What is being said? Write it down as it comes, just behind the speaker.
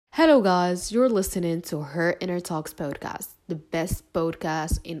Hello, guys. You're listening to Her Inner Talks podcast, the best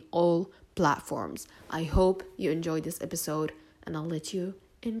podcast in all platforms. I hope you enjoyed this episode, and I'll let you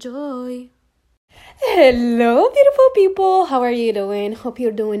enjoy. Hello, beautiful people. How are you doing? Hope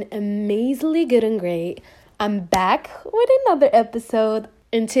you're doing amazingly good and great. I'm back with another episode.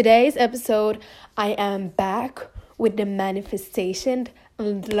 In today's episode, I am back with the manifestation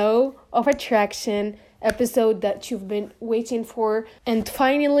and law of attraction episode that you've been waiting for, and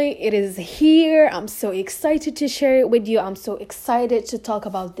finally it is here. I'm so excited to share it with you. I'm so excited to talk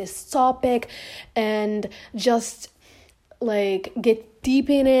about this topic and just get deep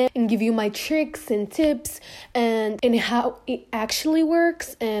in it and give you my tricks and tips and how it actually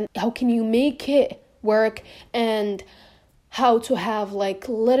works and how can you make it work and how to have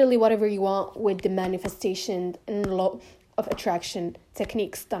literally whatever you want with the manifestation and law of attraction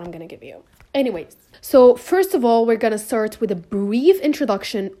techniques that I'm gonna give you. Anyways, so first of all, we're going to start with a brief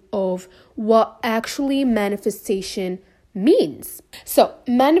introduction of what actually manifestation means. So,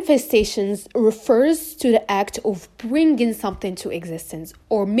 manifestations refers to the act of bringing something to existence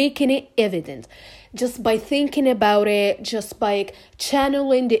or making it evident. Just by thinking about it, just by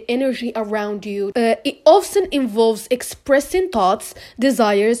channeling the energy around you. It often involves expressing thoughts,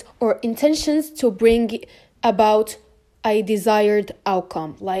 desires, or intentions to bring about a desired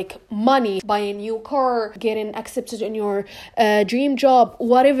outcome, like money, buying a new car, getting accepted in your dream job,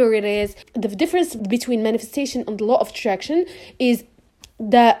 whatever it is. The difference between manifestation and the law of attraction is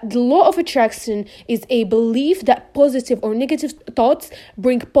that the law of attraction is a belief that positive or negative thoughts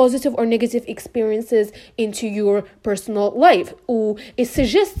bring positive or negative experiences into your personal life. Or it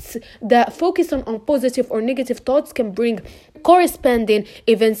suggests that focusing on positive or negative thoughts can bring corresponding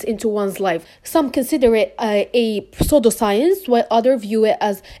events into one's life. Some consider it a pseudoscience, while others view it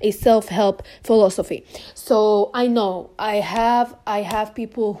as a self-help philosophy. So I know I have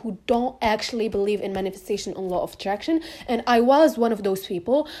people who don't actually believe in manifestation and law of attraction, and I was one of those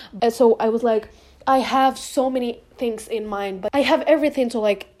people. So I was like, I have so many things in mind, but I have everything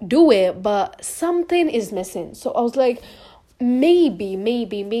to do it, but something is missing. So I was like, maybe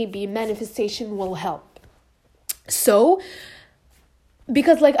manifestation will help. So,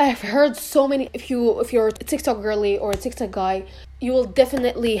 because I've heard so many, if you're a TikTok girly or a TikTok guy, you will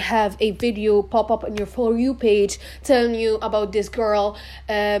definitely have a video pop up on your For You page telling you about this girl,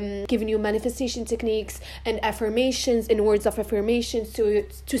 giving you manifestation techniques and affirmations and words of affirmations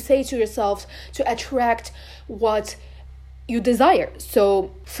to say to yourself to attract what you desire.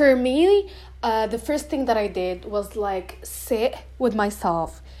 So for me, the first thing that I did was sit with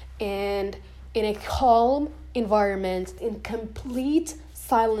myself and in a calm environment, in complete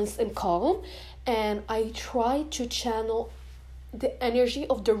silence and calm, and I try to channel the energy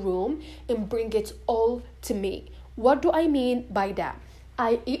of the room and bring it all to me. What do I mean by that?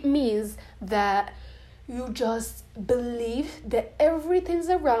 It means that you just believe that everything's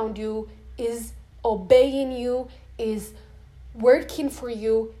around you is obeying you, is working for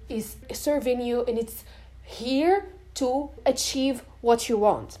you, is serving you, and it's here to achieve what you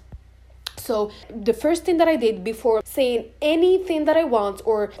want. So the first thing that I did before saying anything that I want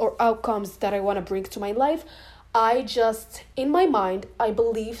or outcomes that I want to bring to my life, I just, in my mind, I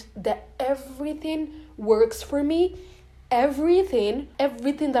believe that everything works for me. Everything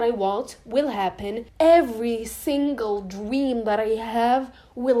that I want will happen. Every single dream that I have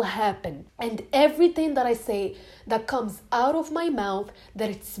will happen. And everything that I say that comes out of my mouth,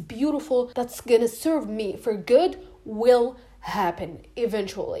 that it's beautiful, that's gonna serve me for good, will happen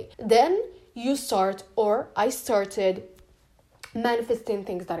eventually. Then you start, or I started manifesting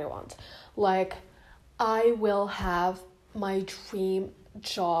things that I want. I will have my dream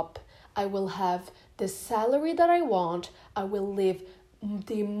job. I will have the salary that I want. I will live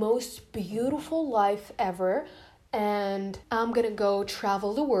the most beautiful life ever. And I'm gonna go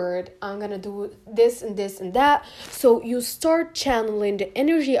travel the world. I'm gonna do this and this and that. So you start channeling the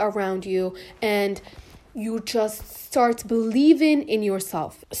energy around you and you just start believing in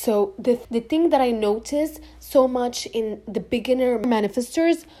yourself. So the thing that I notice so much in the beginner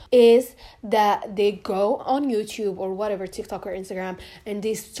manifestors is that they go on YouTube or whatever, TikTok or Instagram, and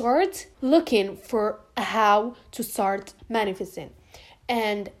they start looking for how to start manifesting.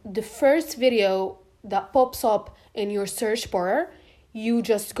 And the first video that pops up in your search bar, you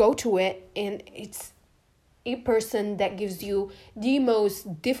just go to it and it's a person that gives you the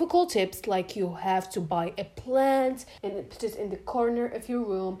most difficult tips, like you have to buy a plant and put it in the corner of your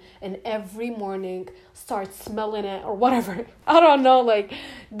room and every morning start smelling it or whatever. I don't know,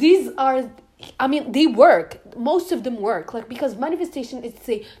 these are, they work. Most of them work, because manifestation is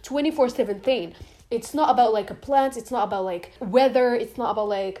a 24/7 thing. It's not about like a plant. It's not about like weather. It's not about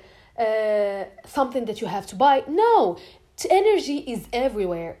like something that you have to buy. No, energy is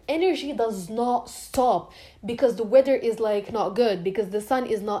everywhere. Energy does not stop because the weather is like not good, because the sun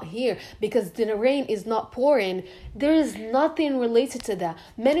is not here, because the rain is not pouring. There is nothing related to that.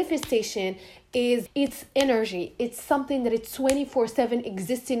 Manifestation is, it's energy. It's something that it's 24/7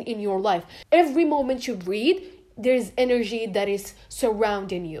 existing in your life. Every moment you breathe, there's energy that is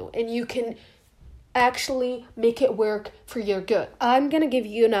surrounding you, and you can actually make it work for your good. I'm gonna give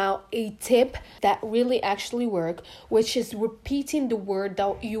you now a tip that really actually work, which is repeating the word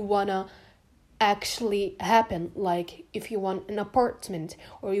that you wanna actually happen. Like if you want an apartment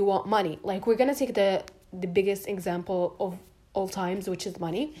or you want money, like we're gonna take the biggest example of all times, which is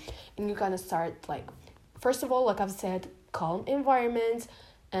money. And you're gonna start like, first of all, like I've said, calm environment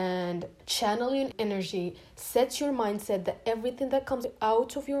and channeling energy. Set your mindset that everything that comes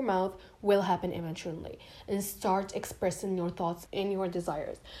out of your mouth will happen eventually, and start expressing your thoughts and your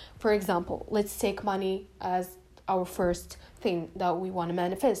desires. For example, let's take money as our first thing that we want to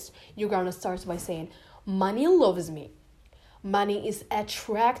manifest. You're going to start by saying, money loves me. Money is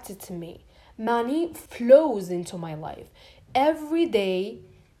attracted to me. Money flows into my life every day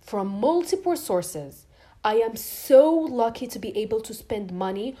from multiple sources. I am so lucky to be able to spend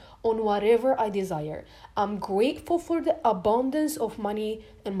money on whatever I desire. I'm grateful for the abundance of money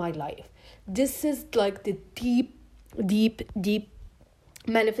in my life. This is like the deep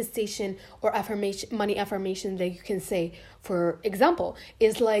manifestation or affirmation, money affirmation that you can say. For example,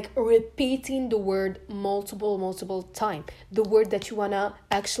 is like repeating the word multiple times. The word that you want to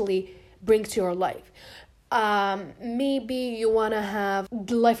actually bring to your life. Maybe you want to have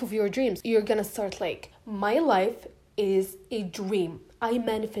the life of your dreams. You're gonna start like, my life is a dream. I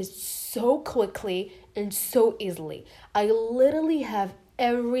manifest so quickly and so easily. I literally have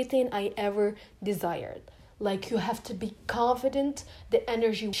everything I ever desired. Like, you have to be confident. The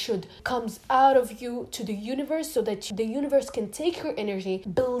energy should comes out of you to the universe, so that the universe can take your energy,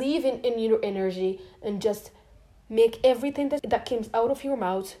 believe in your energy, and just make everything that comes out of your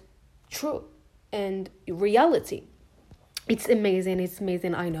mouth true and reality. It's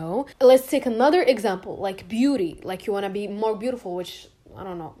amazing, I know. Let's take another example, like beauty. Like you want to be more beautiful, which I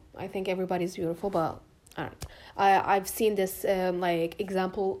don't know. I think everybody's beautiful, but I don't know. I've seen this like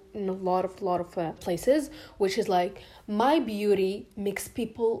example in a lot of places, which is like, my beauty makes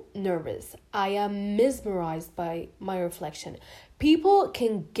people nervous. I am mesmerized by my reflection. People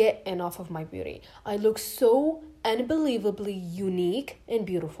can get enough of my beauty. I look so unbelievably unique and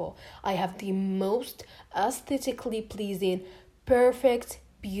beautiful. I have the most aesthetically pleasing, perfect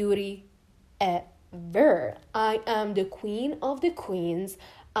beauty ever. I am the queen of the queens.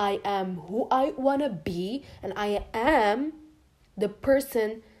 I am who I want to be, and I am the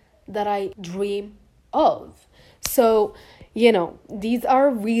person that I dream of. So, these are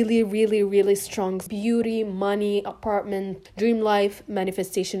really strong beauty, money, apartment, dream life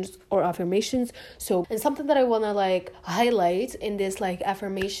manifestations or affirmations. So, and something that I want to like highlight in this like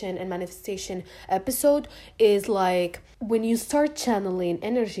affirmation and manifestation episode is like, when you start channeling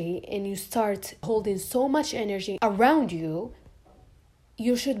energy and you start holding so much energy around you,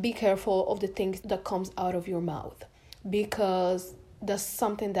 you should be careful of the things that comes out of your mouth, because that's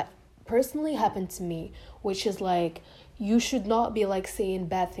something that personally happened to me, which is like, you should not be like saying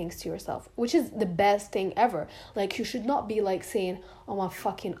bad things to yourself, which is the best thing ever. Like, you should not be like saying, oh, I'm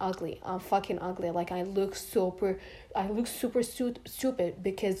fucking ugly, like I look super stupid.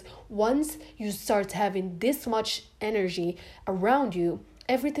 Because once you start having this much energy around you,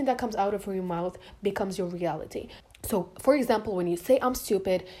 everything that comes out of your mouth becomes your reality. So, for example, when you say I'm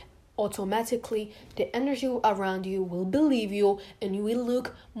stupid, automatically the energy around you will believe you, and you will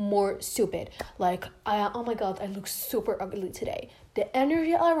look more stupid. Like, oh my god, I look super ugly today. The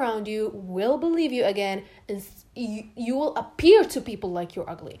energy around you will believe you again, and you will appear to people like you're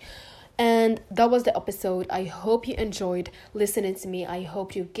ugly. And that was the episode. I hope you enjoyed listening to me. I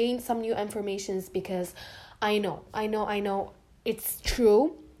hope you gained some new informations, because I know it's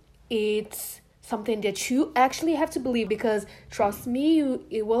true. It's something that you actually have to believe, because trust me,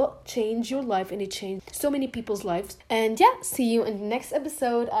 it will change your life, and it changed so many people's lives. And yeah, see you in the next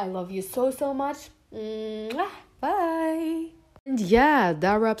episode. I love you so much. Bye. And yeah,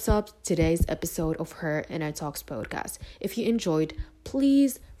 that wraps up today's episode of Her Inner Talks podcast. If you enjoyed,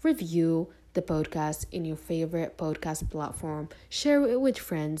 please review the podcast in your favorite podcast platform. Share it with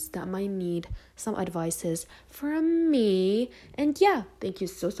friends that might need some advices from me. And yeah, thank you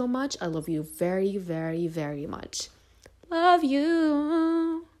so much. I love you very much. Love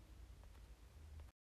you.